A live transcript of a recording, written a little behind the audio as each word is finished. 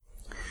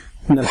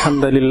إن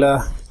الحمد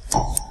لله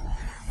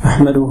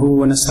نحمده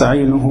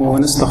ونستعينه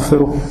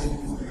ونستغفره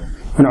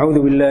ونعوذ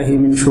بالله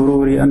من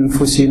شرور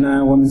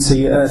أنفسنا ومن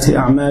سيئات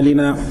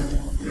أعمالنا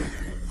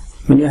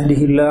من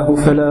يهده الله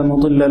فلا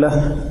مضل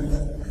له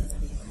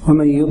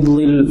ومن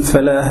يضلل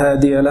فلا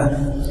هادي له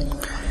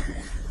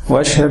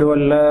وأشهد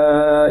أن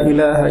لا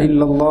إله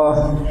إلا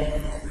الله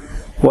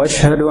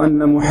وأشهد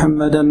أن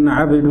محمدا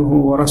عبده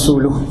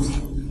ورسوله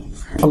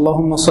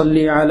اللهم صل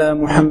على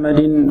محمد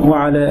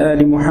وعلى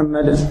آل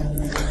محمد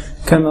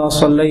كما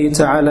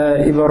صليت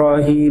على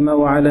إبراهيم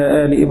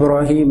وعلى آل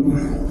إبراهيم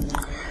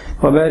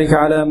وبارك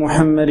على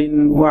محمد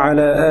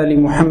وعلى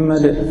آل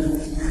محمد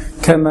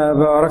كما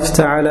باركت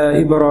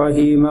على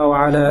إبراهيم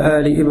وعلى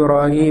آل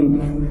إبراهيم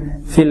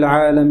في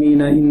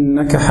العالمين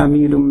إنك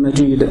حميد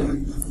مجيد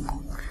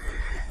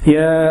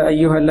يا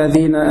أيها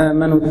الذين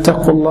آمنوا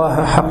اتقوا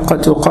الله حق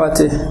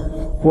تقاته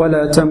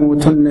ولا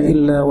تموتن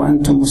إلا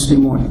وأنتم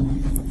مسلمون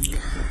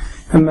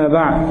أما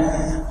بعد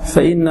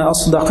فإن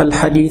أصدق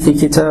الحديث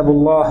كتاب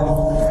الله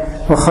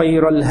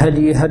وخير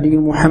الهدي هدي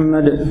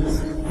محمد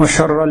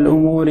وشر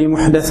الأمور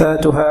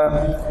محدثاتها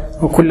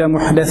وكل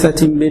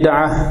محدثة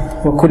بدعة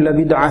وكل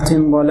بدعة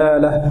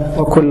ضلالة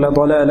وكل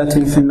ضلالة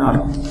في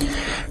النار.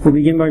 We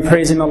begin by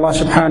praising Allah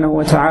subhanahu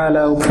wa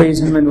ta'ala. We praise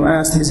Him and we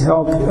ask His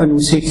help and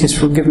we seek His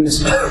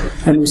forgiveness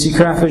and we seek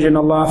refuge in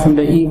Allah from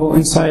the evil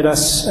inside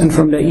us and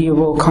from the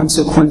evil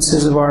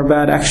consequences of our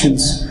bad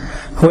actions.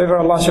 Whoever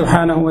Allah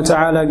subhanahu wa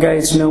ta'ala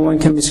guides, no one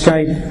can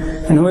misguide.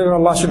 And whoever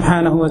Allah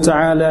subhanahu wa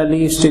ta'ala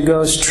leaves to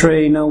go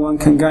astray, no one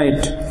can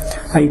guide.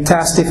 I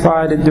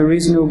testify that there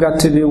is no God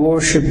to be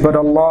worshipped but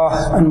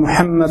Allah, and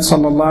Muhammad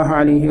sallallahu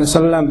alayhi wa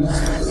sallam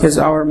is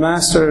our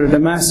master, the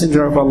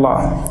messenger of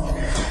Allah.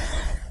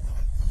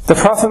 The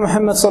Prophet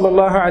Muhammad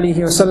sallallahu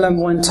alayhi wa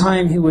sallam, one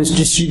time he was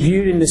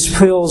distributing the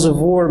spoils of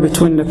war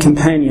between the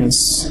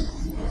companions.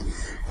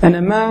 And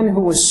a man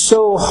who was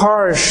so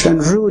harsh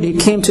and rude, he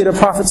came to the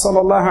Prophet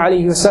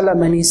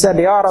ﷺ and he said,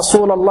 Ya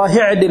Rasulullah,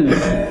 i'dil.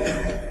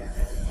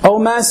 O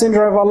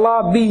Messenger of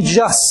Allah, be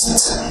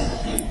just.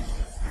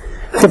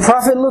 The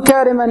Prophet looked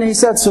at him and he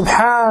said,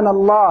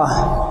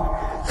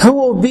 Subhanallah, who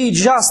will be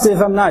just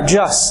if I'm not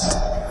just?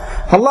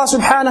 Allah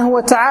subhanahu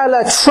wa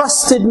ta'ala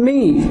trusted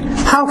me.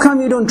 How come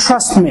you don't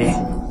trust me?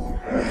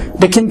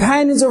 The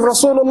companions of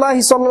Rasulullah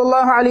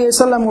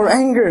ﷺ were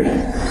angered.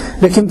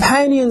 The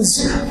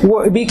companions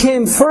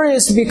became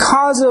furious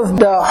because of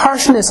the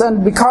harshness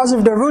and because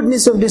of the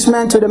rudeness of this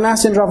man to the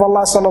Messenger of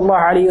Allah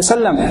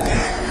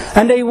ﷺ.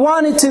 And they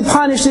wanted to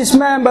punish this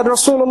man, but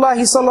Rasulullah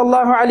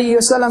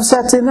ﷺ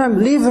said to them,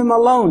 leave him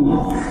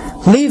alone.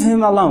 Leave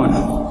him alone.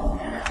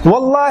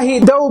 Wallahi,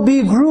 there will be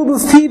a group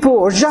of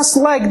people just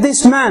like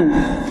this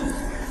man.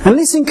 And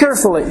listen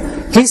carefully.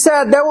 He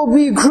said there will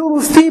be a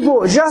group of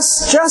people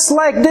just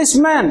like this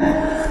man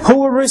who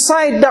will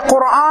recite the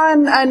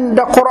Quran and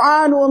the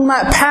Quran will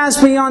not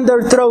pass beyond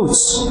their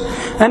throats.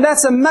 And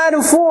that's a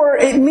metaphor.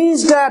 It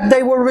means that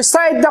they will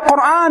recite the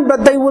Quran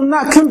but they will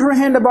not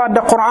comprehend about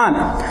the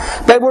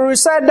Quran. They will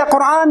recite the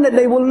Quran and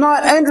they will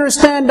not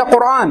understand the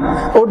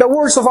Quran or the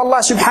words of Allah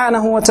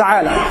subhanahu wa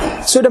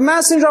ta'ala. So the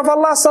Messenger of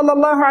Allah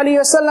sallallahu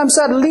alayhi wa sallam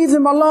said, leave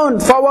him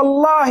alone. For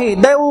wallahi,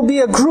 there will be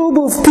a group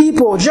of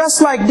people just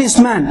like this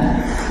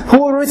man who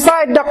will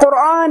recite the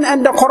Quran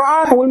and the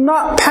Quran will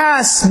not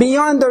pass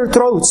beyond their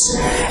throats.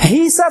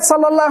 He said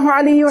sallallahu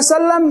alayhi wa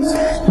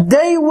sallam,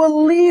 they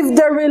will leave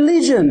their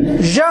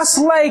religion just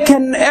like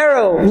an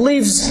arrow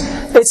leaves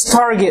its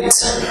target.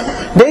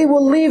 They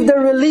will leave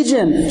their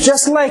religion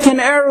just like an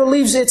arrow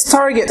leaves its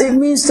target. It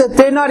means that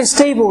they're not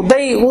stable.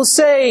 They will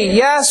say,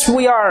 yes,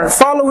 we are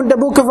following the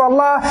book of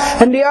Allah,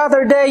 and the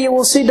other day you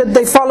will see that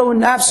they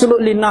following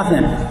absolutely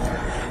nothing.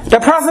 The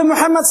Prophet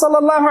Muhammad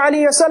sallallahu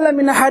alayhi wa sallam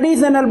in a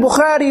hadith in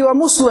Al-Bukhari wa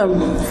Muslim,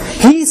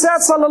 he said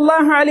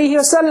sallallahu alayhi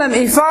wa sallam,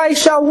 if I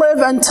shall live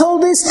until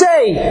this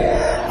day,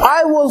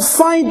 I will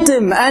find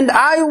them and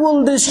I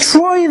will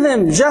destroy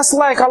them just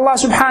like Allah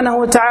subhanahu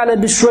wa ta'ala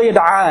destroyed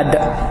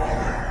Ad.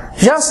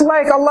 Just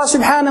like Allah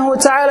subhanahu wa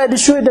ta'ala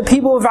destroyed the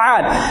people of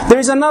Ad. There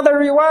is another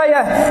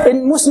riwayah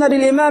in Musnad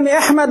al-Imam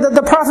Ahmad that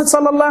the Prophet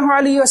sallallahu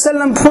alayhi wa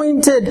sallam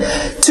pointed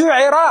to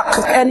Iraq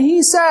and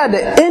he said,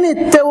 in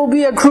it there will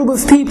be a group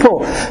of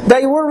people.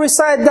 They will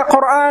recite the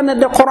Quran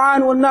and the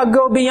Quran will not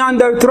go beyond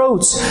their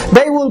throats.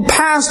 They will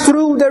pass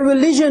through their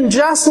religion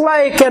just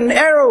like an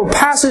arrow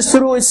passes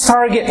through its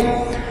target.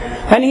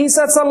 And he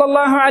said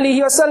sallallahu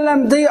alayhi wa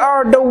sallam, they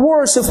are the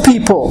worst of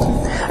people.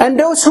 And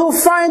those who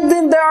find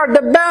them, they are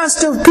the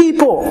best of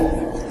people.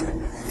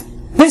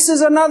 This is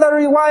another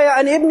riwayah.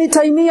 And Ibn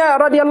Taymiyyah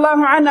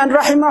radiallahu anhu and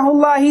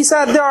rahimahullah, he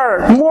said there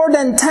are more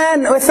than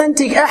 10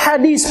 authentic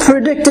ahadith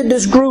predicted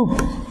this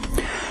group.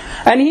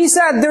 And he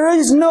said there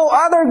is no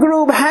other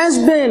group has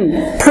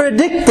been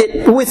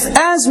predicted with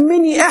as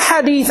many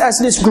ahadith as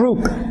this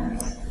group.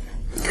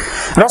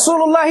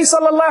 Rasulullah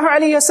sallallahu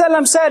alayhi wa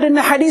sallam said in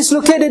the hadith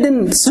located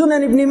in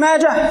Sunan Ibn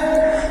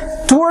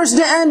Majah, towards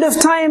the end of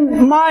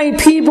time, my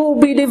people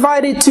will be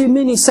divided to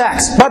many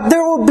sects. But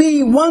there will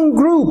be one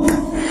group,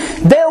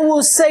 they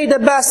will say the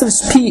best of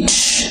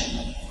speech.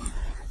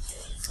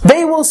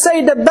 They will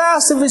say the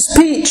best of his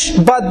speech,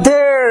 but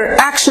their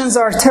actions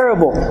are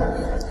terrible.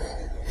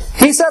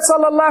 He said,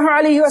 sallallahu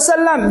alayhi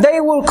wasallam, they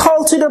will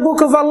call to the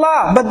book of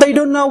Allah, but they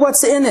don't know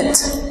what's in it.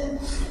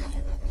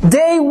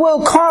 They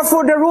will call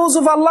for the rules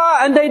of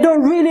Allah, and they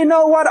don't really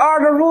know what are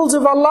the rules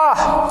of Allah.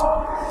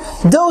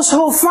 Those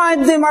who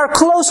find them are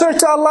closer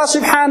to Allah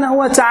subhanahu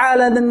wa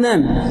ta'ala than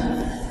them.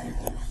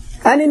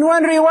 And in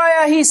one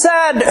riwayah he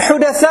said,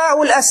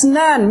 Hudatha'ul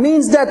Asnan,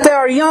 means that they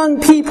are young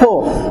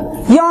people,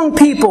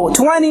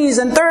 20s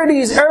and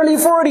 30s, early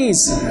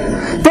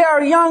 40s. They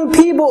are young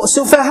people,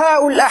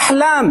 Sufaha'ul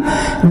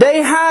Ahlam.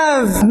 They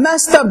have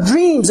messed up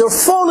dreams or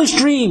foolish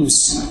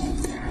dreams,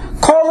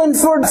 calling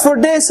for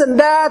this and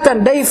that,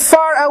 and they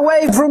far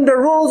away from the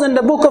rules and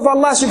the book of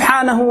Allah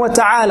subhanahu wa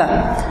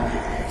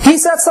ta'ala. He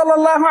said,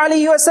 sallallahu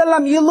alayhi wa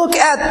sallam, you look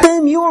at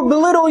them, you will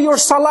belittle your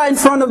salah in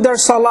front of their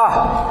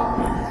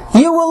salah.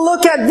 You will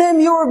look at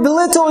them, you will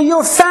belittle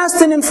your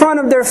fasting in front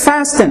of their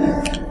fasting.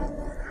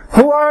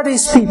 Who are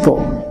these people?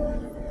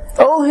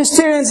 All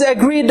historians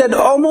agree that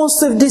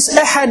most of these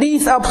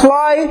ahadith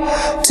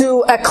apply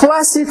to a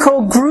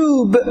classical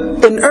group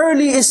in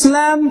early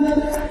Islam,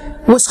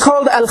 was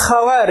called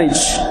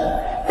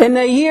Al-Khawarij, in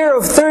the year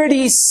of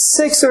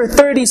 36 or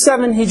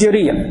 37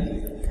 Hijriya.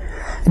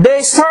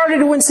 They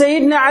started when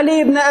Sayyidina Ali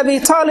ibn Abi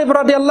Talib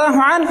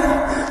radiallahu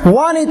anh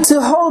wanted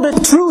to hold a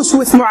truce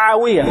with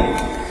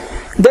Muawiyah.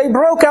 They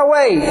broke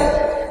away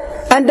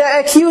and they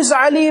accused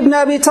Ali ibn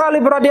Abi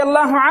Talib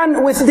radiallahu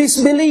anh with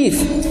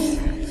disbelief.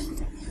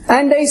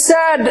 And they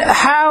said,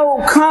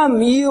 how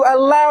come you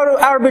allow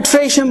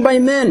arbitration by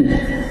men?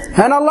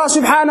 And Allah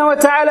subhanahu wa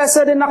ta'ala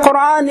said in the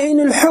Quran,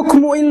 إِنِ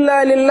الْحُكْمُ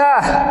إِلَّا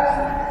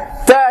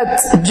لِلَّهِ,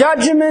 that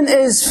judgment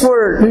is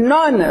for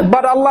none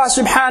but Allah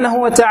subhanahu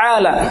wa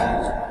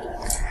ta'ala.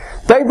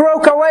 They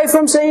broke away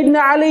from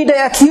Sayyidina Ali, they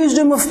accused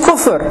him of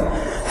kufr.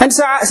 And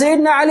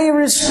Sayyidina Ali's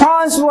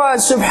response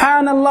was,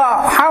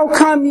 Subhanallah, how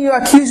come you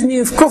accuse me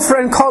of kufr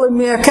and calling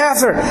me a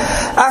kafir?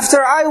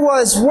 After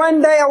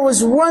one day I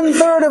was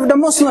 1/3 of the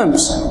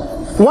Muslims.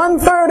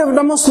 1/3 of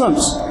the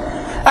Muslims.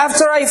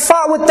 After I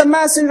fought with the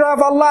Messenger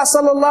of Allah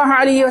sallallahu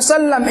alayhi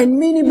wasallam in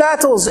many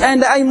battles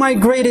and I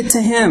migrated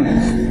to him.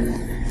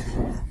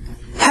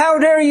 How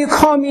dare you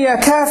call me a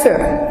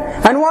kafir?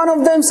 And one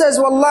of them says,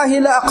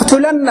 Wallahi la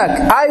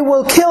aqtulannak, I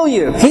will kill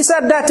you. He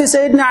said that to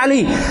Sayyidina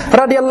Ali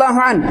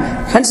radiallahu anh.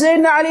 And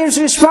Sayyidina Ali's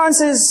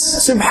response is,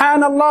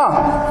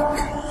 Subhanallah,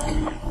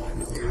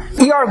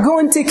 you are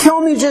going to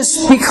kill me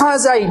just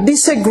because I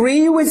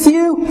disagree with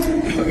you?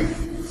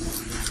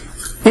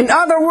 In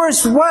other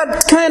words,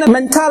 what kind of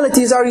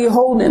mentalities are you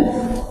holding?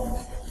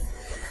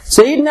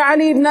 Sayyidina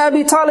Ali ibn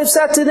Abi Talib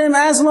said to them,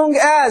 as long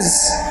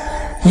as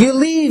you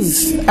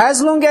leave,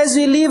 as long as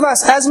you leave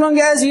us, as long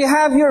as you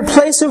have your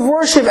place of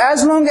worship,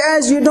 as long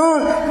as you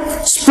don't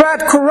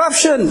spread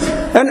corruption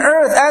on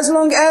earth, as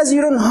long as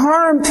you don't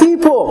harm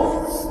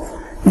people,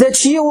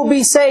 that you will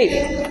be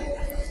saved.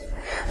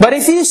 But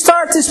if you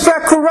start to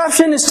spread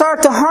corruption and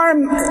start to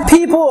harm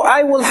people,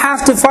 I will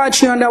have to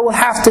fight you and I will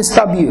have to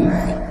stop you.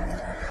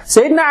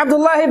 Sayyidina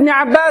Abdullah ibn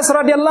Abbas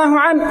radiallahu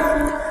anh,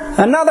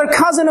 another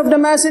cousin of the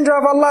Messenger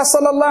of Allah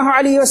sallallahu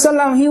alayhi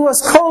wasallam, he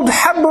was called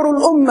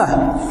Habrul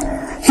Ummah.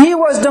 He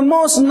was the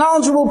most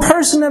knowledgeable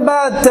person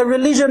about the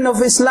religion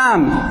of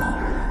Islam,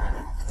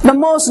 the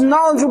most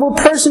knowledgeable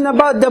person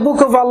about the book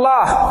of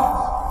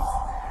Allah.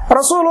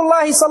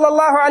 Rasulullah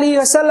sallallahu alayhi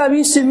wasallam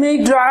used to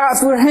make dua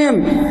for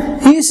him.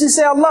 He used to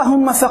say,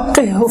 Allahumma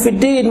faqihhu fi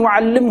ad-din wa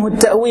 'allimhu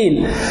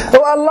at-ta'wil.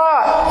 Oh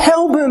Allah,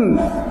 help him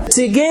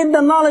to gain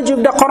the knowledge of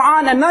the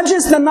Quran, and not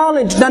just the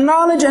knowledge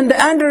and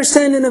the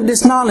understanding of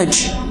this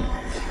knowledge.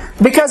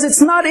 Because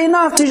it's not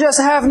enough to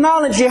just have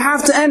knowledge, you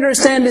have to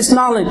understand this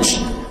knowledge.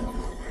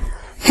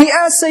 He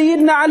asked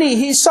Sayyidina Ali,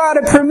 he sought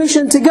a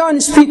permission to go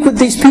and speak with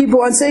these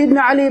people, and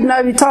Sayyidina Ali ibn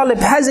Abi Talib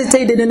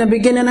hesitated in the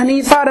beginning, and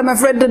he thought, I'm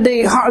afraid that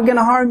they are going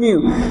to harm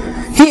you.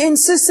 He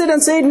insisted,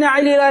 and Sayyidina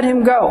Ali let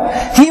him go.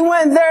 He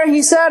went there,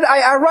 he said,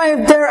 I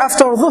arrived there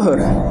after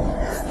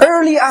dhuhr,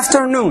 early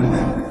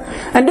afternoon.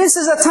 And this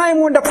is a time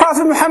when the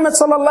Prophet Muhammad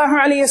sallallahu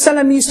alayhi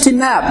wasallam used to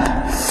nap.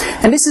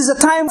 And this is a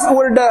time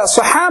where the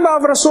Sahaba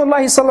of Rasulullah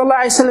sallallahu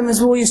alayhi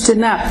wasallam used to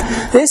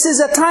nap. This is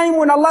a time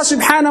when Allah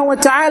subhanahu wa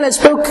ta'ala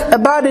spoke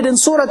about it in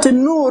Surah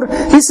An-Nur.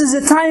 This is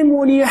a time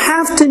when you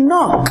have to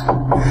knock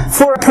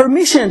for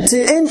permission to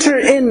enter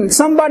in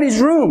somebody's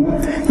room.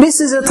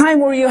 This is a time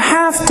where you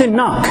have to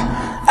knock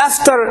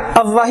after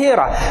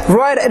al-Zahira,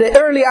 right at the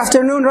early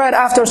afternoon, right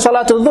after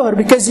Salatul Dhuhr,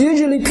 because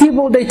usually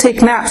people, they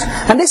take naps.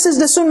 And this is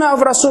the sunnah of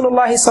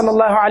Rasulullah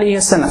sallallahu alayhi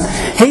wasallam.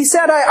 He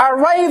said, I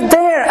arrived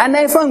there and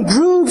I found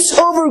groups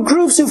over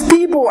groups of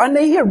people, and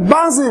they hear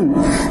buzzing.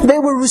 They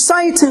were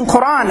reciting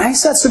Quran. I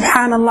said,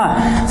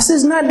 Subhanallah, this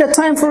is not the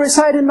time for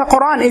reciting the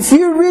Quran. If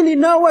you really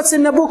know what's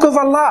in the book of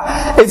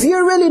Allah, if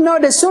you really know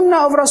the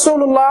sunnah of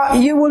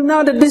Rasulullah, you will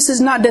know that this is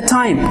not the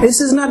time.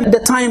 This is not the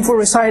time for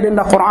reciting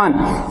the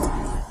Quran.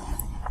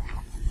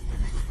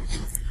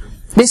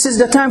 This is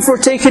the time for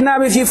taking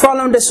nap if you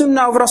follow the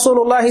sunnah of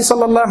Rasulullah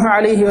sallallahu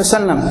alayhi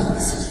wasallam.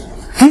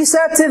 He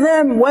said to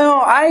them,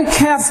 well, I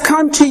have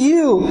come to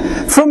you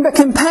from the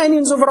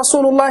companions of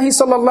Rasulullah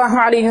sallallahu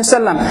alayhi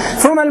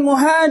wasallam, from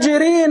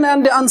al-Muhajirin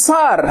and the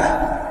Ansar,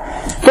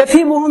 the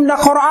people whom the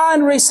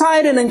Quran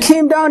recited and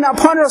came down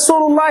upon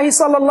Rasulullah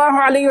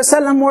sallallahu alayhi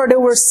wasallam, where they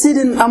were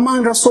sitting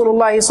among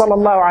Rasulullah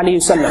sallallahu alayhi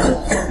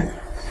wasallam.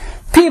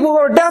 People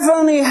who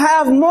definitely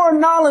have more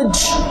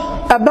knowledge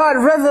about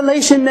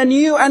revelation than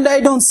you, and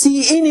I don't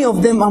see any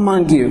of them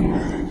among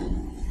you.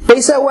 They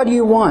said, what do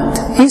you want?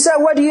 He said,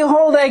 what do you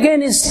hold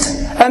against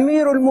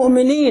Amirul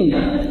Mu'mineen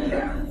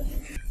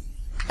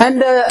and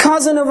the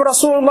cousin of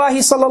Rasulullah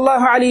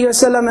sallallahu alayhi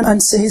wasallam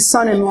and his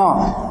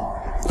son-in-law?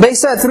 They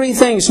said three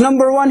things.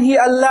 Number one, he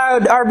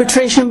allowed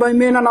arbitration by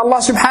men, and Allah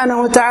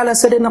subhanahu wa ta'ala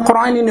said in the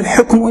Quran, إِنِ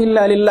الْحُكْمُ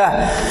إِلَّا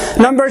لِلَّهِ.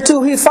 Number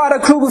two, he fought a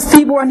group of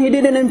people and he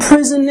didn't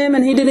imprison them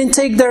and he didn't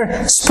take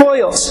their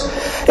spoils.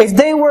 If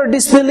they were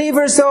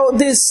disbelievers, so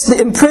this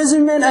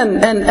imprisonment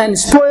and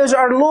spoils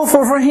are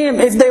lawful for him.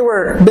 If they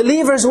were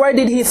believers, why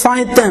did he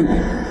fight them?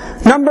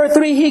 Number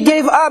three, he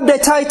gave up the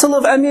title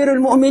of Amirul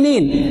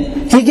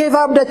Mu'mineen. He gave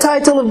up the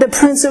title of the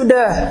Prince of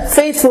the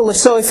Faithful.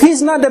 So if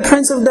he's not the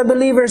Prince of the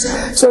believers,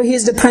 so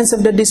he's the Prince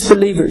of the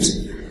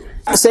disbelievers.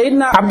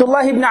 Sayyidina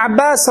Abdullah ibn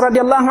Abbas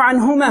radiallahu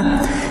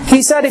anhuma,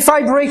 he said, if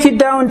I break it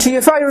down to you,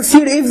 if I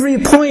refute every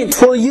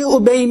point, will you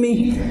obey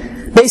me?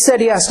 They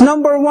said yes.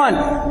 Number one,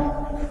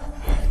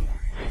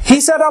 he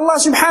said, Allah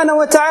subhanahu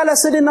wa ta'ala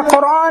said in the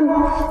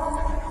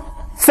Quran,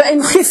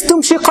 فَإِنْ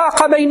خِفْتُمْ شِقَاقَ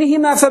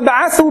بَيْنِهِمَا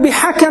فَابْعَثُوا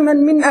بِحَكَمًا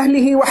مِنْ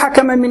أَهْلِهِ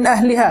وَحَكَمًا مِنْ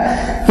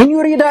أَهْلِهَا إِنْ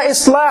يُرِيدَ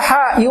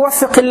إِصْلَاحًا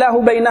يُوَفِّقِ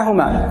اللَّهُ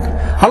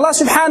بَيْنَهُمَا. Allah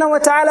subhanahu wa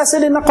ta'ala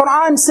said in the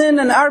Quran, send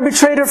an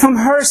arbitrator from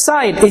her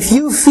side. If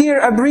you fear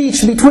a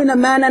breach between a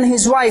man and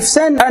his wife,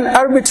 send an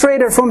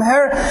arbitrator from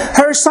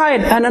her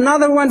side and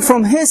another one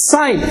from his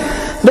side.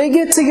 They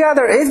get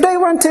together. If they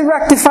want to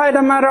rectify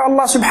the matter,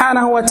 Allah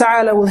subhanahu wa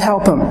ta'ala will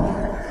help them.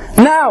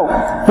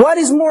 Now, what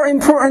is more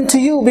important to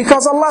you?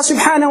 Because Allah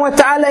subhanahu wa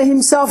ta'ala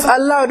himself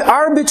allowed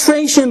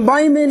arbitration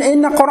by men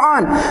in the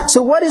Quran.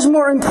 So what is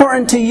more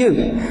important to you?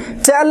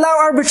 To allow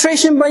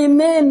arbitration by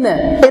men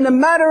in a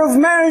matter of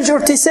marriage or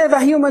to save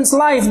a human's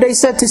life? They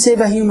said to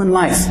save a human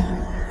life.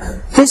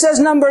 He says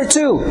number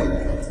two,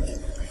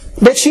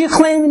 that she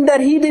claimed that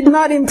he did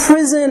not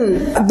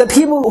imprison the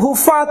people who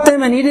fought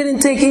them and he didn't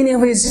take any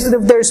of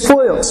their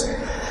spoils.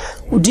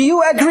 Do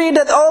you agree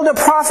that all the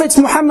prophets,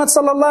 Muhammad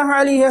sallallahu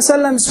alayhi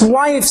wasallam's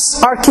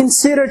wives are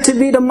considered to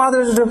be the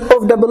mothers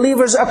of the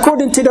believers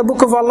according to the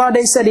book of Allah?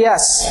 They said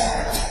yes.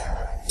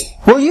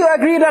 Will you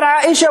agree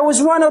that Aisha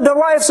was one of the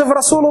wives of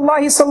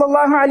Rasulullah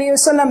sallallahu alayhi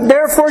wasallam,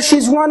 therefore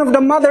she's one of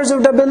the mothers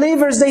of the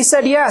believers? They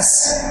said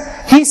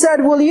yes. He said,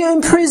 will you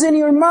imprison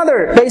your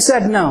mother? They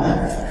said no.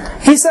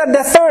 He said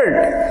the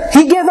third,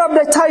 he gave up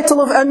the title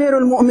of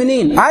Amirul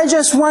Mu'mineen. I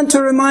just want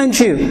to remind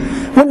you,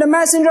 when the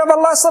Messenger of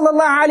Allah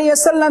sallallahu alayhi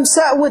wasallam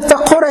sat with the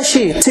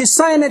Qurashi to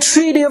sign a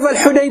treaty of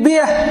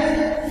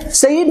Al-Hudaybiyah,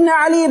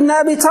 Sayyidina Ali ibn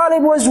Abi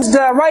Talib was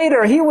the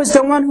writer. He was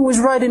the one who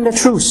was writing the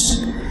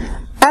truce.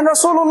 And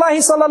Rasulullah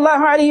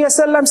sallallahu alayhi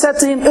wasallam said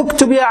to him,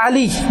 "Uktub ya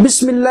Ali,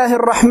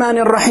 Bismillahir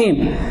Rahmanir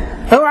Rahim."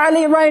 Oh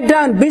Ali, write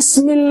down,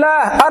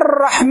 Bismillah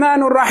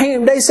ar-Rahman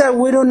ar-Rahim. They said,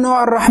 we don't know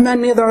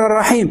ar-Rahman neither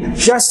ar-Rahim.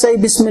 Just say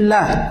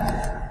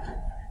Bismillah.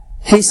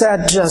 He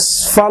said,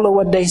 just follow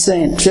what they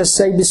say. Just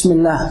say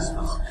Bismillah.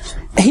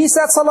 He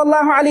said,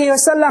 sallallahu alayhi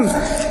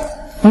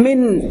wasallam,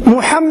 min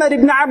Muhammad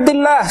ibn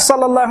Abdullah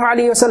sallallahu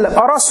alayhi wasallam,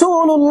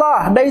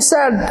 Rasulullah. They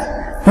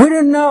said, we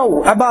don't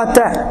know about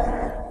that.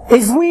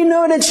 If we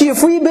know that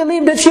if we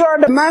believe that you are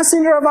the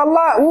messenger of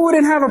Allah, we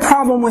wouldn't have a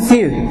problem with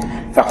you.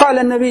 فقال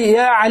النبي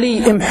يا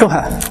علي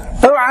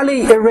امحها. Oh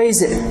Ali,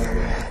 erase it.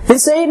 Then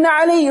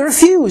Sayyidina Ali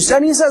refused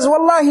and he says,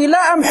 Wallahi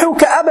la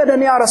amhuka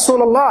abadan ya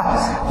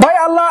Rasulullah. By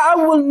Allah, I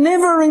will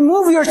never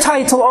remove your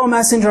title, O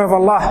Messenger of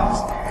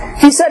Allah.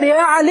 He said,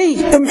 Ya Ali,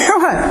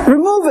 imhuha,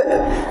 remove it.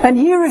 And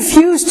he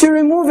refused to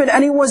remove it.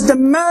 And it was the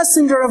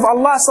Messenger of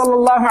Allah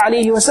sallallahu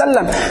alayhi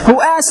wasallam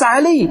who asked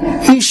Ali,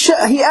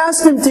 he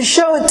asked him to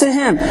show it to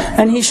him.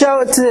 And he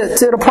showed it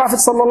to the Prophet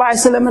sallallahu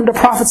alayhi wasallam, and the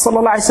Prophet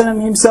sallallahu alayhi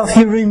wasallam himself,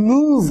 he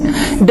removed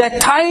the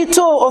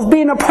title of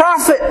being a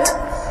prophet.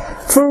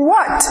 For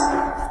what?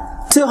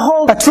 To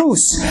hold a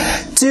truce,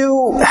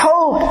 to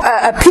hold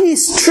a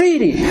peace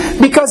treaty.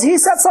 Because he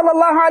said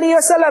sallallahu alayhi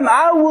wasallam,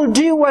 I will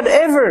do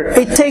whatever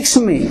it takes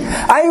me.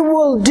 I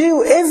will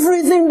do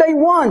everything they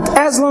want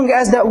as long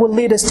as that will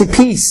lead us to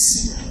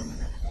peace.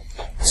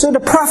 So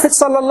the Prophet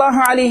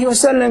sallallahu alayhi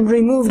wasallam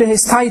removed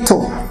his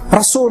title,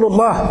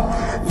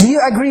 Rasulullah. Do you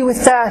agree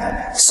with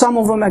that? Some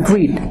of them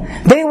agreed.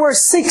 There were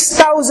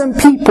 6,000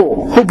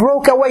 people who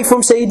broke away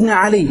from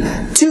Sayyidina Ali.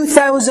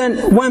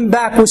 2,000 went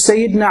back with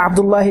Sayyidina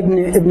Abdullah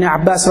ibn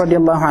Abbas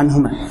radiallahu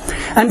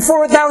anhuma. And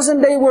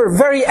 4,000, they were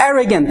very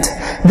arrogant.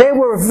 They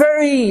were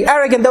very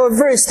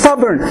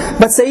stubborn.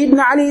 But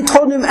Sayyidina Ali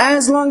told him,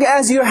 as long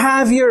as you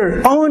have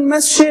your own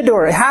masjid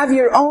or have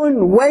your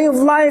own way of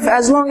life,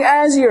 as long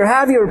as you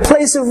have your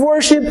place of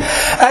worship,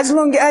 as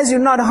long as you're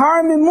not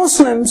harming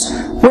Muslims,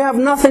 we have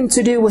nothing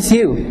to do with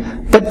you.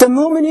 But the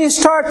moment you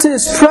start to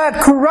spread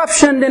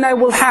corruption, then I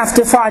will have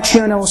to fight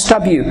you and I will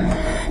stop you.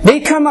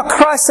 They come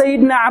across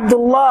Sayyidina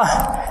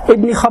Abdullah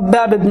ibn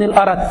Khabbab ibn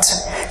al-Arat.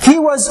 He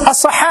was a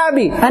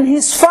Sahabi, and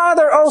his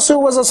father also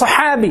was a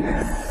Sahabi.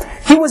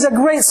 He was a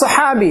great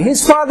Sahabi.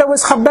 His father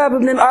was Khabbab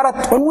ibn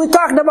al-Arat. When we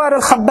talked about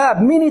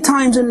Al-Khabbab many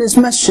times in this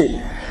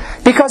masjid,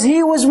 because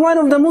he was one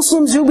of the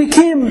Muslims who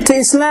became to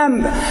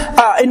Islam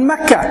in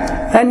Mecca.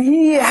 And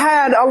he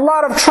had a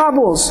lot of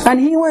troubles. And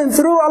he went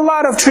through a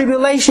lot of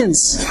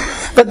tribulations.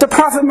 But the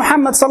Prophet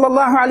Muhammad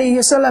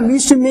ﷺ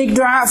used to make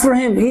dua for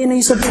him. And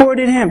he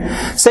supported him.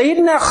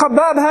 Sayyidina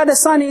Khabbab had a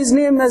son, his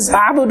name was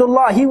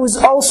Abdullah. He was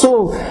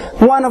also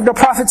one of the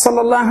Prophet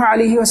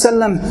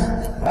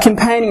ﷺ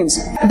companions.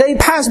 They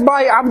passed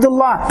by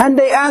Abdullah and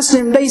they asked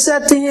him, they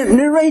said to him,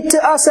 narrate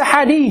to us a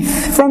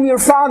hadith from your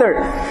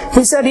father.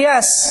 He said,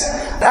 yes.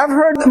 I've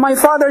heard my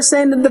father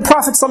saying that the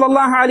Prophet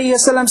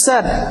ﷺ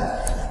said,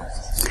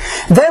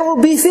 there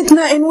will be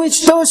fitna in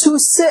which those who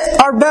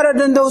sit are better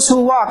than those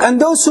who walk,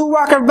 and those who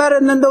walk are better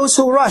than those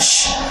who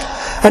rush.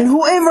 And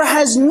whoever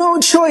has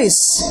no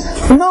choice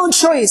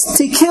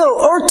to kill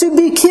or to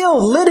be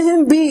killed, let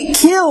him be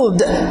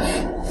killed.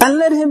 And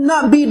let him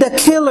not be the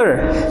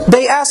killer.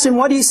 They asked him,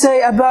 what do you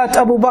say about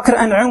Abu Bakr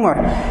and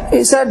Umar?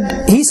 He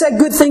said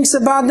good things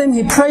about them.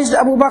 He praised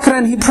Abu Bakr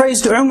and he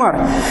praised Umar.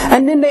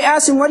 And then they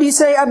asked him, what do you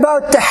say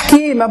about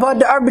tahkeem, about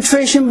the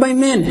arbitration by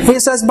men? He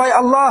says, by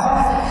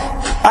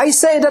Allah, I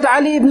say that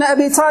Ali ibn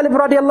Abi Talib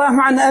radiallahu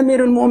anhu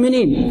Amir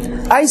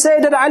al-Mu'mineen. I say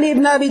that Ali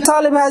ibn Abi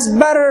Talib has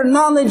better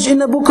knowledge in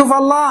the book of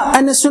Allah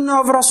and the sunnah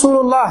of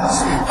Rasulullah.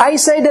 I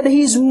say that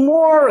he's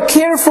more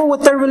careful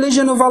with the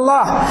religion of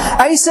Allah.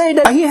 I say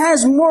that he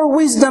has more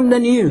wisdom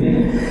than you.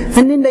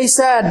 And then they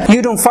said,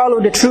 you don't follow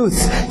the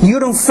truth. You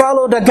don't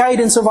follow the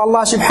guidance of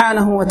Allah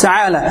subhanahu wa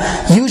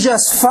ta'ala. You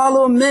just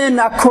follow men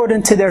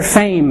according to their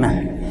fame.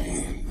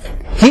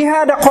 He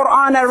had a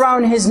Quran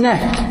around his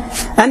neck.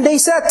 And they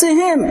said to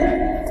him,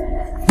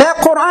 that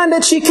Quran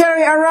that you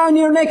carry around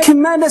your neck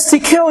commands us to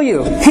kill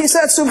you. He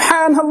said,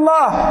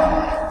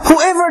 Subhanallah,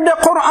 whoever the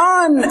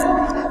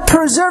Quran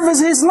preserves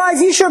his life,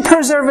 he should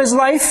preserve his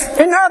life.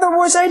 In other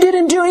words, I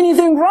didn't do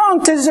anything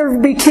wrong to deserve to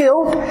be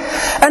killed.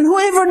 And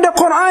whoever the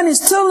Quran is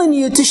telling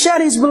you to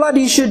shed his blood,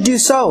 he should do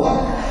so.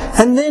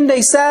 And then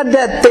they said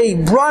that they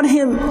brought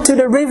him to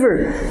the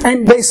river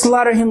and they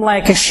slaughtered him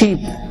like a sheep.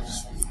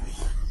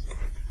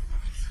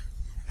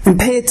 And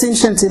pay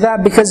attention to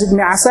that, because Ibn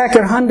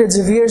Asakir hundreds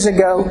of years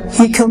ago,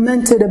 he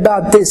commented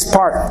about this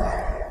part.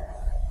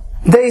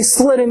 They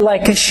slit him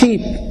like a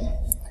sheep.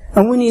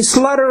 And when you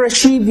slaughter a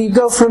sheep, you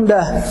go from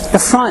the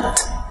front.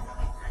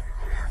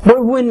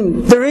 But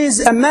when there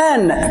is a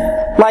man,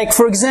 like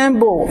for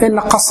example, in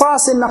the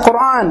qasas in the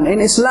Quran,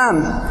 in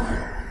Islam,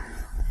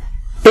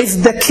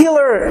 if the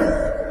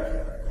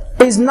killer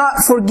is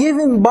not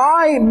forgiven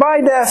by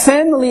the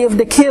family of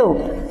the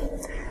killed,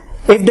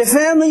 if the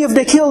family of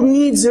the killed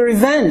needs a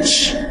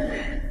revenge,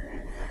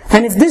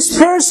 and if this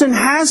person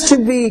has to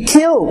be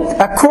killed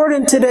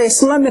according to the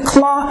Islamic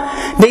law,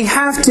 they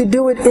have to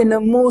do it in the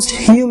most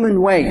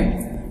human way,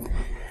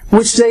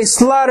 which they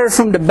slaughter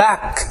from the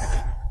back.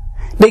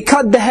 They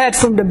cut the head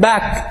from the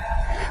back.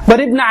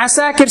 But Ibn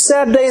Asakir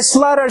said they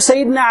slaughter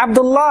Sayyidina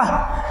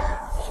Abdullah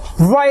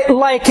right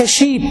like a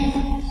sheep.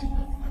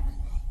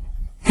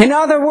 In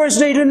other words,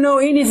 they don't know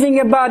anything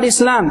about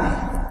Islam.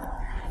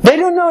 They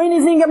don't know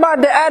anything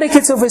about the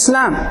etiquettes of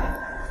Islam.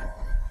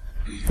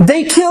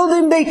 They killed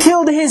him, they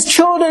killed his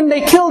children,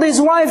 they killed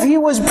his wife. He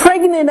was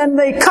pregnant and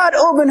they cut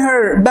open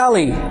her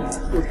belly.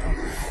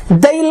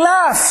 They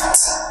left.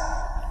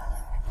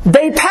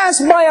 They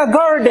passed by a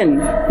garden,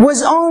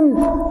 was owned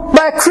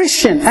by a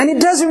Christian. And it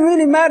doesn't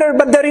really matter,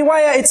 but the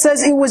riwayah, it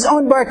says it was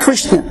owned by a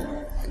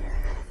Christian.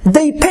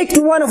 They picked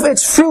one of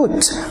its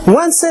fruit.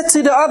 One said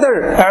to the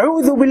other,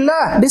 A'udhu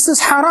billah, this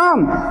is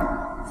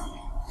haram.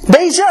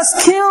 They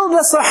just killed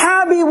the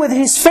Sahabi with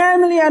his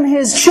family and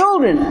his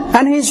children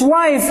and his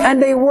wife,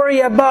 and they worry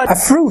about a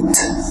fruit.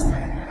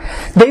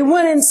 They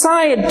went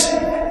inside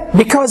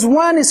because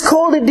one is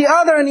scolded the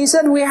other, and he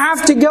said, we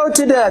have to go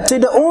to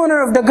the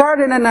owner of the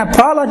garden and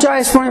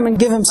apologize for him and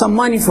give him some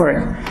money for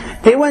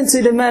it. They went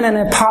to the man and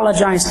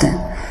apologized to him.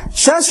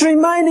 Just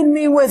reminded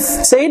me with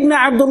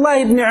Sayyidina Abdullah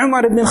ibn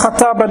Umar ibn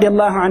Khattab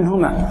radiallahu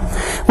anhuma.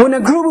 When a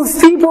group of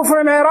people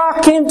from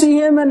Iraq came to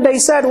him and they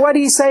said, what do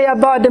you say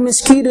about the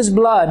mosquito's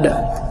blood?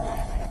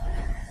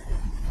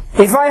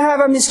 If I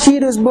have a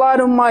mosquito's blood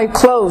on my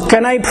clothes,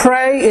 can I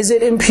pray? Is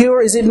it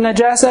impure? Is it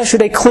najasa?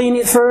 Should I clean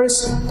it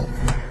first?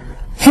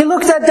 He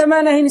looked at the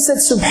man and he said,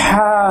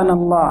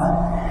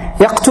 Subhanallah.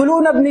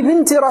 يَقْتُلُونَ ابْنِ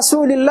بِنْتِ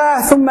رَسُولِ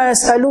اللَّهِ ثُمَّ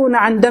يَسْأَلُونَ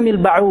عَنْ دَمِ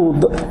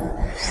الْبَعُوضِ.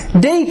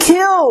 They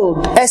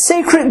killed a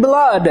sacred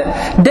blood.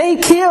 They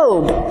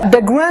killed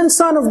the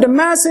grandson of the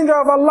Messenger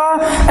of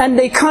Allah, and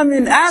they come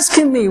in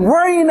asking me,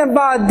 worrying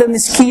about the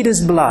mosquito's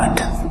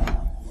blood.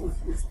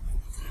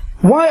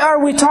 Why are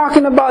we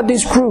talking about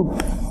this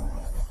group?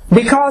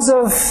 Because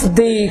of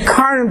the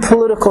current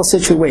political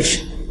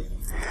situation.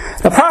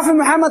 The Prophet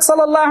Muhammad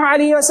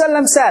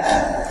ﷺ said,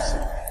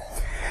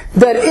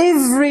 that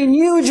every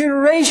new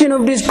generation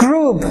of this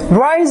group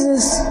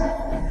rises,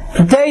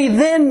 they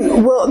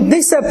then will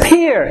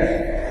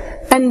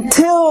disappear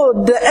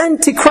until the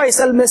Antichrist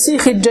Al-Masih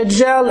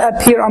Al-Dajjal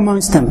appear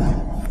amongst them.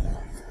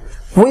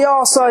 We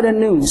all saw the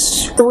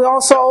news. We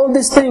all saw all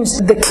these things,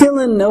 the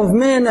killing of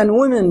men and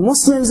women,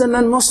 Muslims and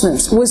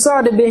non-Muslims. We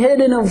saw the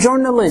beheading of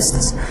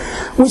journalists.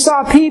 We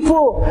saw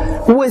people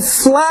with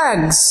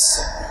flags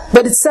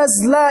that it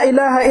says, La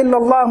ilaha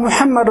illallah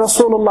Muhammad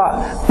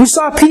Rasulullah. We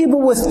saw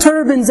people with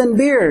turbans and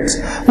beards.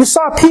 We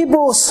saw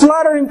people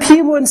slaughtering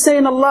people and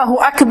saying Allahu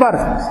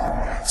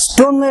Akbar.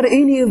 Don't let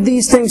any of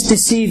these things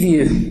deceive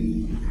you.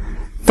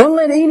 Don't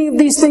let any of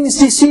these things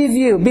deceive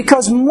you,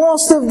 because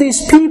most of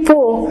these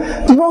people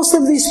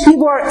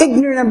are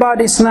ignorant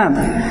about Islam.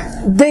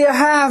 They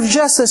have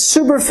just a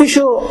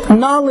superficial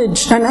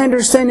knowledge and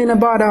understanding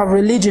about our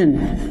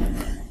religion.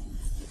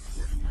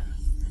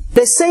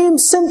 The same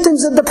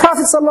symptoms that the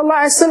Prophet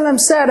ﷺ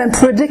said and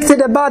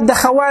predicted about the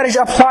Khawarij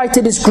apply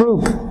to this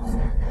group.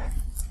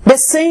 The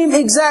same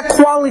exact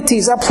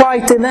qualities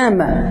apply to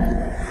them.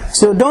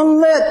 So don't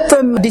let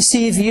them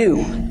deceive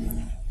you.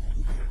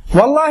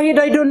 Wallahi,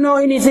 they don't know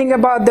anything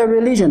about their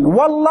religion.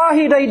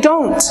 Wallahi, they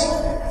don't.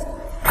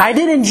 I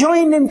didn't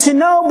join them to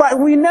know, but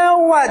we know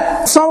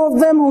what some of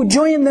them who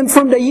joined them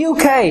from the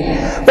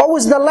UK, what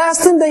was the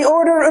last thing they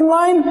ordered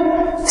online?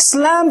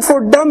 Islam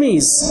for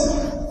dummies.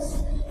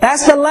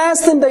 That's the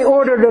last thing they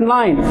ordered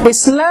online.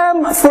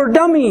 Islam for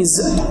dummies.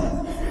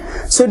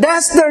 So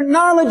that's their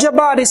knowledge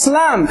about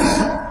Islam.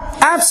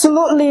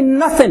 Absolutely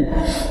nothing.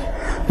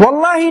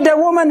 Wallahi, the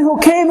woman who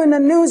came in the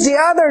news the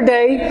other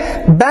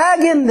day,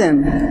 begging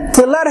them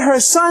to let her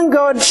son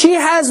go, she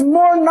has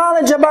more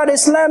knowledge about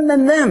Islam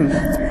than them.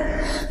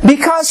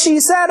 Because she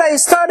said, I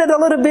studied a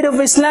little bit of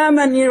Islam,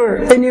 and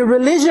in your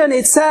religion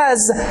it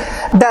says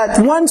that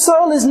one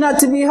soul is not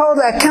to be held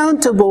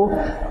accountable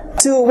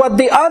to what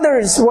the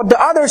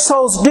other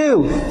souls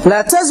do.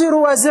 لا تزر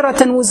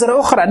وازرة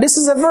وزر أخرى. This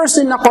is a verse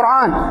in the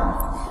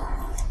Quran.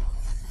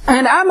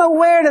 And I'm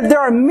aware that there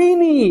are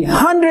many,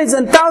 hundreds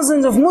and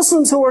thousands of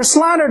Muslims who were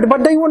slaughtered,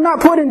 but they were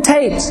not put in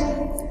tapes.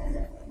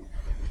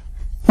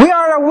 We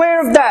are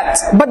aware of that,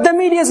 but the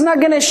media is not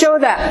going to show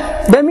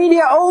that. The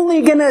media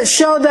only going to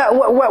show that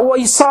what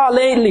you saw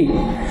lately.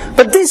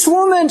 But this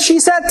woman, she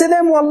said to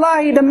them,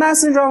 Wallahi, the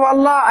Messenger of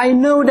Allah, I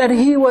know that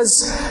he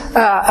was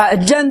a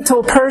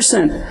gentle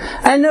person.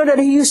 I know that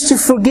he used to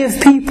forgive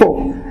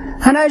people.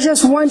 And I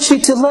just want you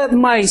to let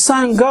my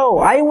son go.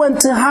 I want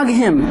to hug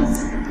him.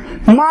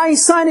 My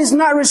son is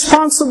not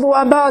responsible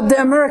about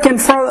the American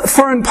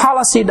foreign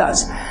policy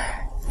does.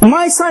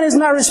 My son is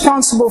not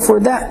responsible for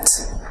that.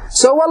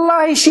 So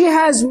wallahi, she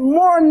has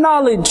more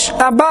knowledge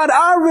about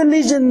our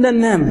religion than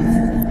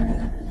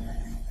them.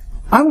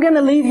 I'm going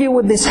to leave you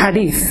with this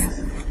hadith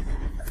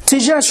to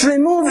just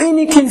remove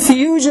any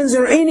confusions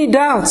or any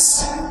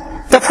doubts.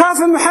 The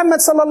Prophet Muhammad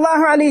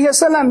sallallahu alayhi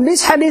wasallam,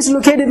 this hadith is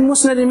located in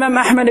Musnad Imam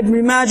Ahmad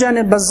ibn Majah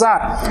and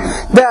Bazzar,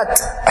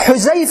 that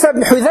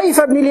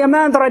Hudhayfa ibn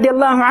al-Yaman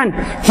radiyallahu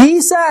anhu,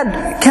 he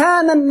said,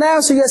 كان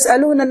الناس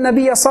يسألون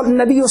النبي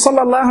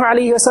صلى الله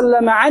عليه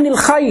وسلم عن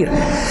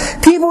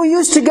الخير. People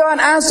used to go and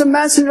ask the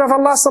Messenger of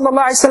Allah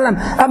sallallahu alayhi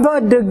wasallam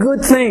about the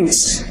good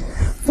things.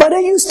 But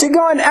they used to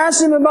go and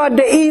ask him about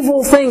the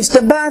evil things,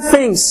 the bad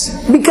things,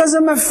 because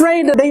I'm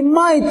afraid that they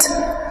might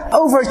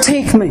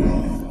overtake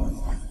me.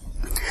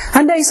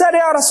 And they said,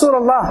 Ya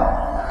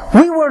Rasulullah,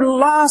 we were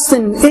lost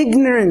in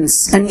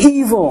ignorance and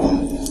evil.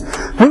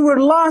 We were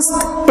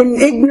lost in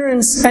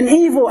ignorance and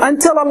evil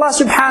until Allah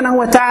subhanahu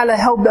wa ta'ala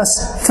helped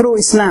us through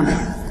Islam.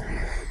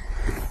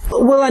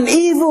 Will an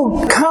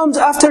evil comes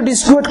after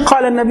this good?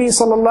 قال النبي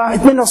صلى الله عليه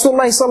وسلم.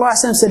 Rasulullah sallallahu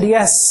alaihi wasallam said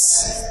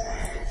yes.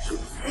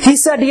 He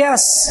said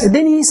yes.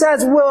 Then he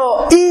says,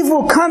 will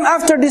evil come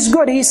after this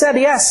good? He said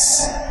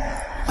yes.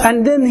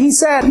 And then he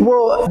said,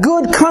 well,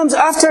 good comes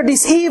after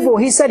this evil.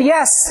 He said,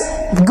 yes,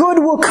 good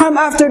will come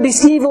after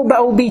this evil,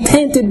 but will be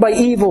tainted by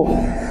evil.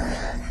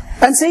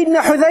 And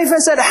Sayyidina Hudhayfa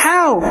said,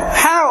 how?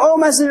 How, O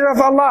Messenger of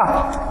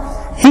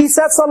Allah? He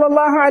said,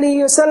 sallallahu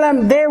alayhi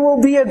wasallam, there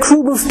will be a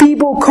group of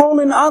people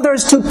calling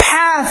others to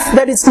path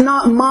that is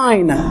not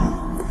mine.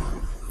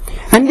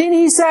 And then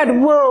he said,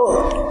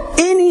 will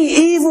any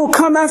evil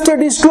come after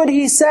this good?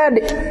 He said,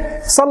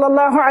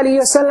 sallallahu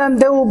alayhi wasallam,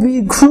 there will be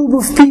a group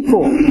of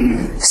people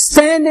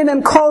standing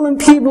and calling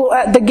people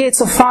at the gates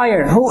of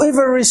fire.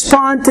 Whoever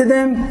respond to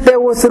them, they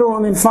will throw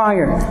him in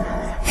fire.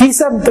 He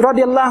said,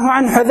 radiyallahu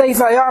anhu,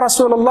 Hudhayfa, Ya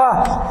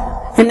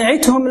Rasulullah,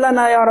 in'ithum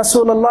lana ya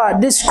Rasulullah,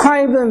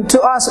 describe them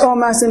to us, O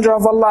Messenger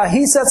of Allah.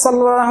 He said,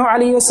 sallallahu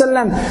alayhi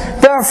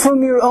wasallam, they are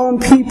from your own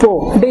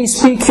people, they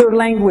speak your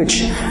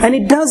language. And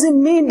it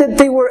doesn't mean that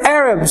they were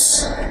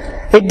Arabs.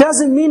 It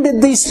doesn't mean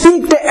that they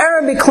speak the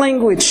Arabic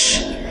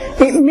language.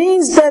 It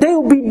means that they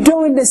will be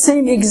doing the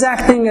same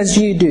exact thing as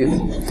you do.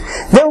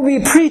 They will be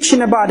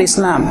preaching about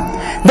Islam.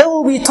 They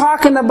will be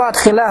talking about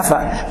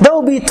Khilafah. They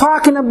will be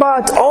talking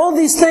about all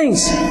these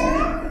things.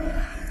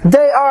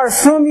 They are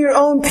from your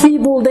own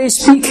people. They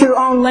speak your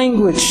own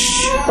language,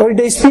 or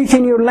they speak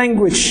in your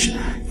language.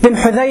 Then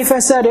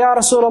Hudhayfa said, Ya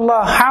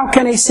Rasulullah, how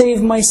can I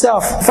save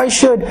myself? If I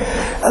should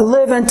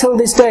live until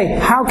this day,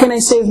 how can I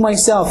save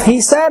myself?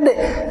 He said,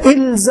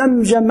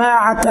 Ilzam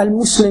jama'at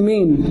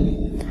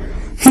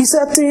al-Muslimin. He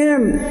said to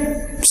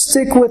him,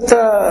 stick with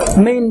the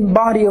main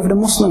body of the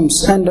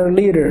Muslims and their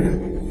leader.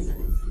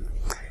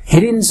 He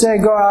didn't say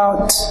go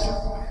out,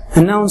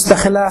 announce the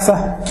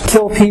Khilafah,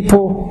 kill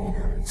people,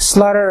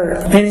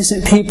 slaughter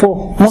innocent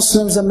people,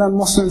 Muslims and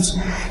non-Muslims.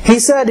 He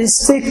said,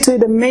 stick to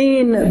the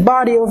main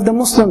body of the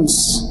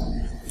Muslims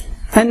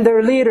and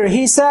their leader.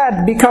 He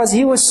said, because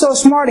he was so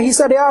smart, he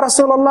said, Ya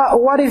Rasulullah,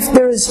 what if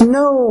there is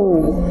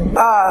no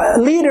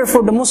leader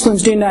for the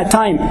Muslims during that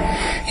time?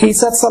 He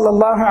said,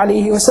 Sallallahu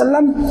Alaihi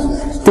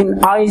Wasallam, then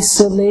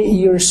isolate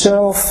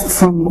yourself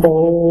from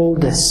all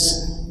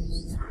this.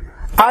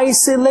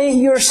 Isolate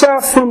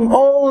yourself from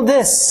all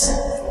this.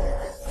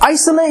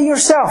 Isolate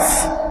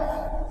yourself.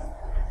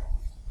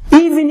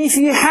 Even if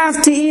you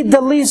have to eat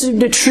the leaves of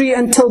the tree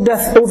until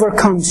death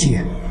overcomes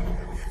you.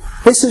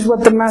 This is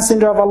what the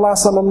Messenger of Allah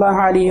sallallahu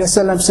alaihi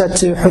wasallam said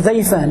to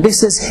Hudhayfa.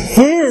 This is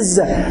his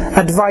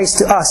advice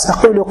to us.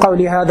 أقول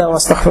قولي هذا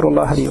وأستغفر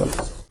الله لي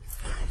ولكم.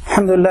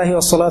 الحمد لله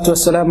والصلاة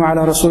والسلام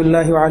على رسول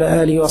الله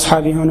وعلى آله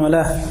وأصحابه ومن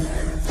والاه.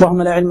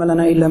 اللهم لا علم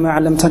لنا إلا ما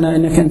علمتنا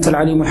إنك أنت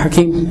العليم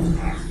الحكيم.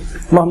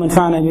 اللهم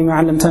انفعنا بما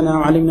علمتنا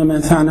وعلمنا ما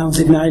ينفعنا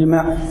وزدنا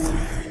علما.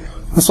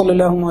 وصلى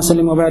اللهم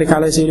وسلم وبارك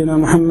على سيدنا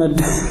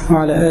محمد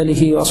وعلى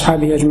آله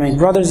وأصحابه أجمعين.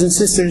 Brothers and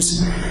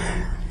sisters,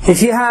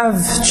 if you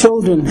have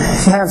children,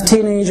 if you have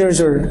teenagers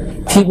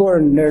or people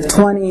in their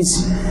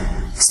 20s,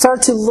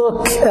 start to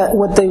look at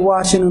what they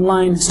watch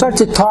online. Start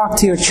to talk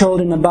to your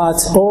children about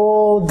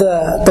all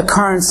the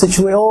current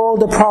situation, all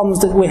the problems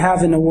that we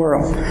have in the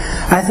world.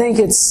 I think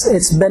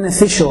it's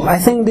beneficial. I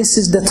think this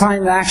is the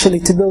time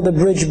actually to build a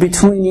bridge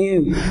between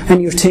you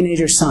and your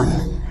teenager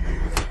son.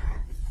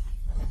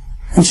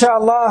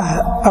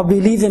 Inshallah, I'll be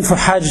leaving for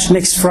Hajj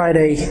next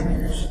Friday.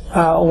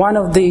 One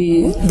of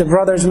the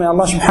brothers, may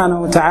Allah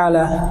subhanahu wa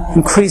ta'ala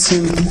increase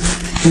him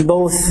in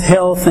both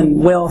health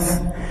and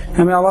wealth.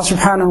 And may Allah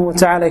subhanahu wa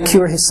ta'ala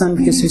cure his son,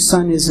 because his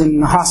son is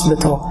in the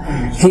hospital.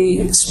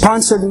 He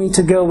sponsored me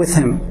to go with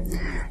him.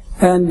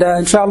 And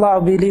inshallah,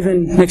 I'll be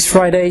leaving next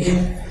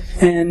Friday.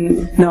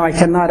 And no, I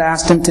cannot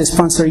ask him to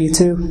sponsor you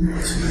too.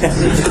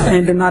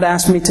 And do not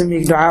ask me to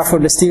make dua for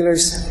the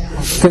Steelers,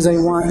 because I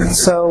want.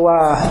 So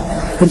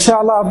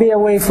inshallah, I'll be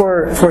away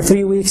for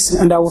 3 weeks,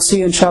 and I will see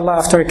you inshallah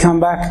after I come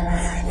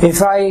back.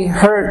 If I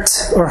hurt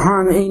or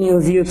harm any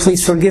of you,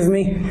 please forgive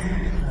me.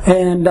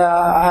 And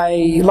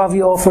I love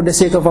you all for the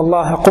sake of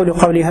Allah. أقول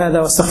قولي هذا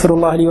واستغفر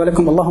الله لي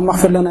ولكم. اللهم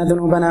اغفر لنا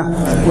ذنوبنا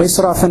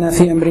وإسرافنا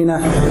في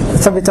أمرنا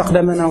ثبت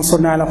أقدامنا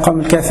وانصرنا على القوم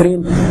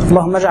الكافرين.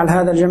 اللهم اجعل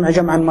هذا الجمع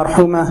جمعا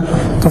مرحوما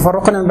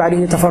تفرقنا من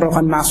بعده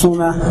تفرقا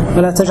معصوما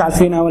ولا تجعل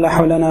فينا ولا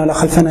حولنا ولا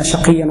خلفنا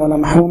شقيا ولا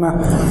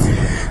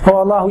محروما. Oh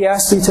Allah, we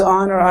ask you to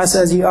honor us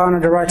as you honor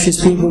the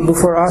righteous people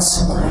before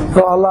us.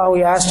 Oh Allah,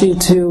 we ask you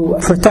to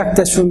protect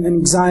us from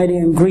anxiety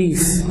and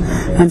grief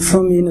and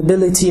from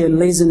inability and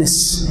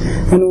laziness.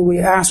 And we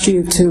ask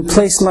you to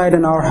place light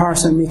in our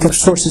hearts and make us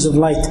sources of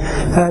light.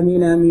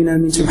 Ameen, ameen,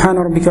 ameen.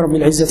 Subhana rabbika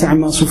rabbil izzati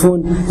amma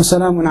yasifun. Wa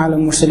salamun ala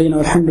al-mursaleen.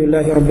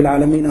 Walhamdulillahi rabbil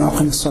alameen. Wa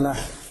aqim as-salah.